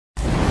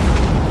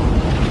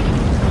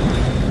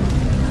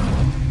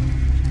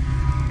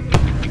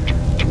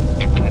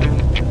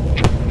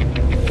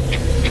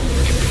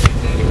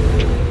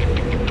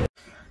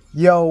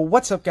Yo,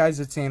 what's up guys,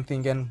 it's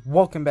Anthony again,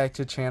 welcome back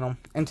to the channel.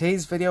 In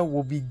today's video,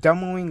 we'll be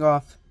demoing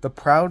off the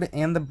Proud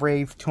and the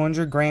Brave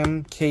 200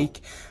 gram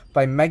cake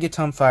by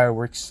Megaton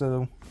Fireworks.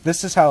 So,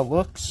 this is how it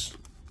looks.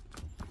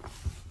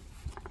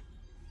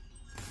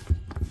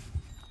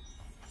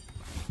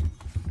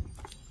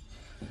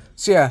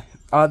 So yeah,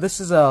 this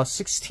is a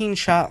 16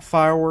 shot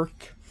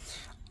firework.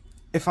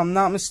 If I'm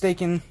not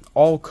mistaken,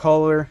 all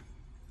color.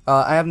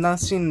 I have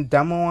not seen a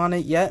demo on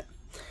it yet.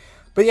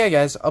 But yeah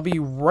guys, I'll be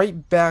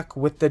right back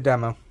with the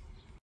demo.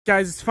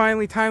 Guys, it's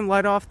finally time to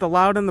light off the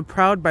Loud and the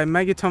Proud by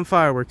Megaton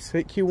Fireworks.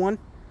 Hit Q1.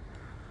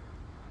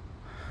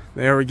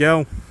 There we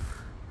go.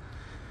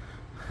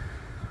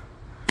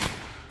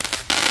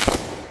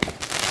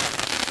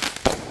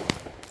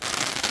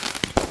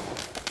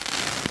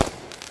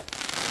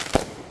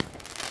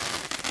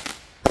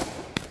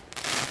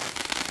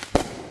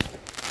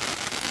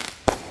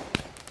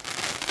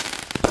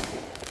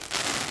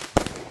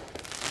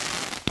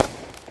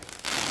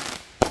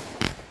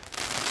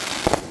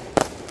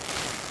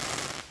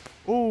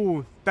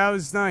 Ooh, that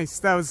was nice.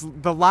 That was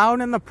the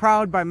Loud and the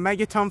Proud by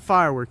Megaton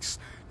Fireworks.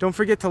 Don't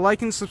forget to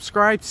like and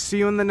subscribe. See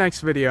you in the next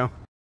video.